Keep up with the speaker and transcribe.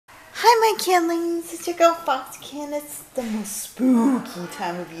Hi, my canlings. It's your girl Foxkin. It's the most spooky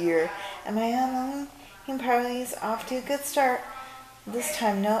time of year, and my Halloween party is off to a good start. This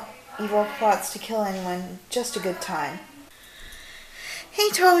time, no evil plots to kill anyone, just a good time.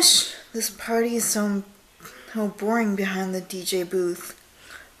 Hey, Tosh. This party is so boring behind the DJ booth.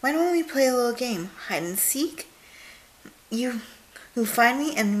 Why don't we play a little game? Hide and seek? You who find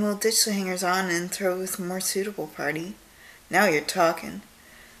me and we'll ditch the hangers on and throw with a more suitable party. Now you're talking.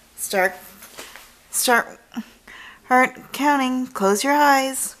 Start heart counting. Close your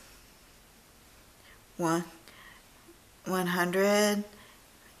eyes.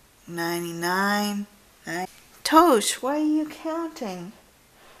 199. Tosh, why are you counting?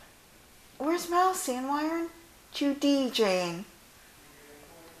 Where's Mousy and why aren't you DJing?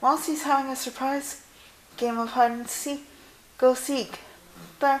 Mousy's having a surprise game of hide and seek. Go seek.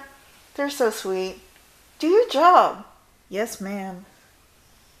 They're so sweet. Do your job. Yes, ma'am.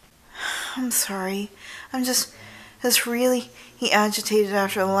 I'm sorry. I'm just really agitated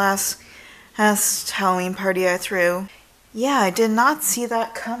after the last Halloween party I threw. Yeah, I did not see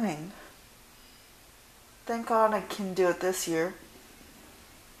that coming. Thank God I can do it this year.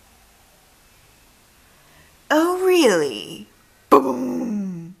 Oh, really?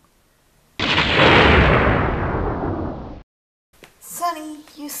 Boom! Sonny,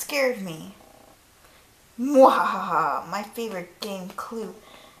 you scared me. Mwahaha! My favorite game, Clue,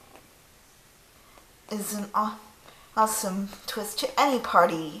 is an awesome twist to any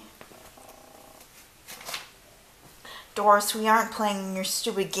party. Doris, we aren't playing your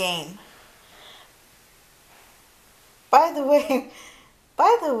stupid game. By the way,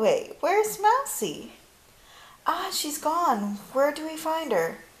 where's Mousy? Ah, she's gone. Where do we find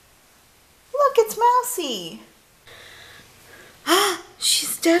her? Look, it's Mousy. Ah,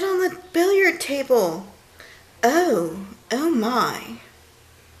 she's dead on the billiard table. Oh my.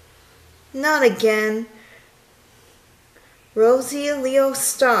 Not again. Rosie, Leo,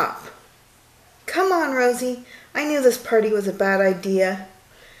 stop. Come on, Rosie. I knew this party was a bad idea.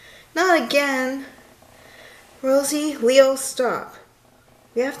 Not again. Rosie, Leo, stop.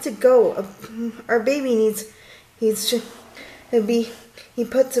 We have to go. Our baby needs to be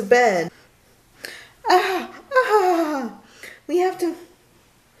put to bed.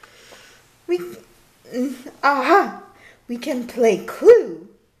 We can play Clue.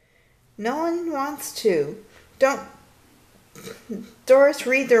 No one wants to. Don't. Doris,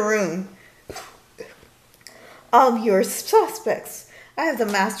 read the room. All your suspects. I have the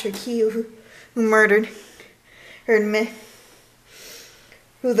master key who murdered or admit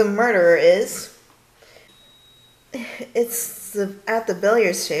who the murderer is. It's at the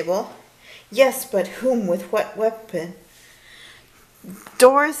billiards table. Yes, but whom with what weapon?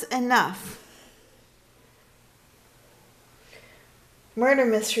 Doris, enough. Murder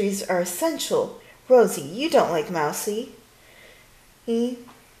mysteries are essential. Rosie, you don't like Mousy.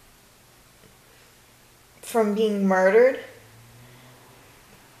 From being murdered?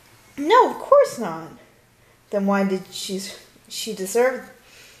 No, of course not. Then why did they deserve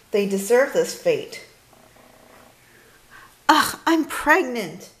this fate? Ugh, I'm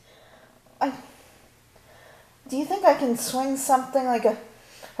pregnant. Do you think I can swing something like a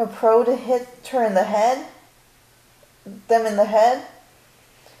pro to hit her in the head? Them in the head?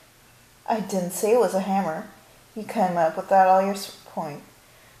 I didn't say it was a hammer. You came up with that all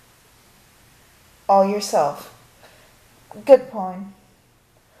yourself. Good point.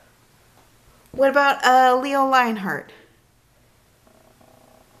 What about Leo Lionheart?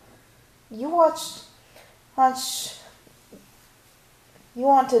 You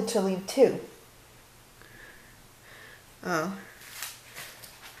wanted to leave too. Oh.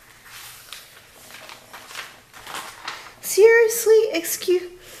 Seriously? Excuse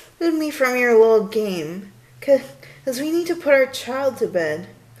me from your little game. 'Cause we need to put our child to bed.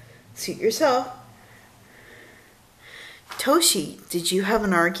 Suit yourself. Toshi, did you have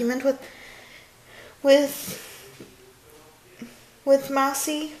an argument with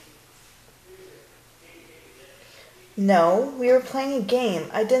Mousy? No, we were playing a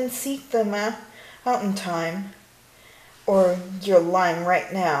game. I didn't seek them out in time. Or you're lying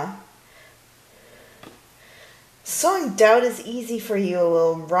right now. Sowing doubt is easy for you, a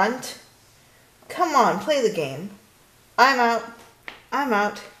little runt. Come on, play the game. I'm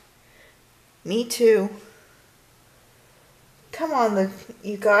out. Me too. Come on,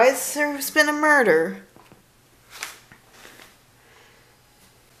 you guys. There's been a murder.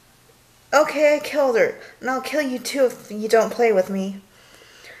 Okay, I killed her, and I'll kill you too if you don't play with me.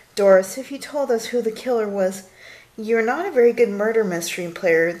 Doris, if you told us who the killer was, you're not a very good murder mystery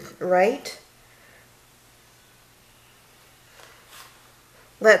player, right?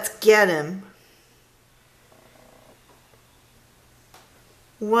 Let's get him.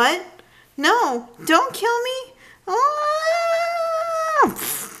 What? No, don't kill me. Ah!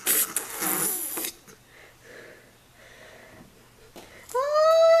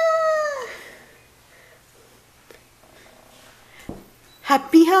 Ah!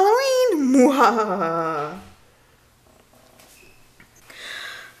 Happy Halloween! Mwah!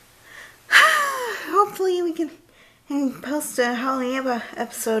 Hopefully we can post a Halloween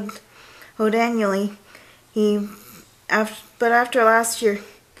episode annually. But after last year,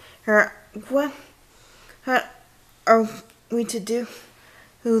 what are we to do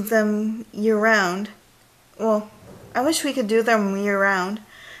them year round? Well, I wish we could do them year round.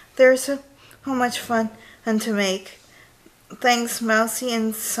 They're so much fun and to make. Thanks, Mousy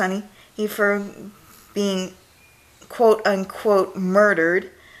and Sunny, for being quote unquote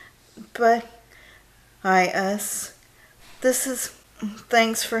murdered. But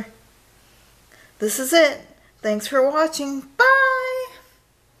this is it. Thanks for watching. Bye!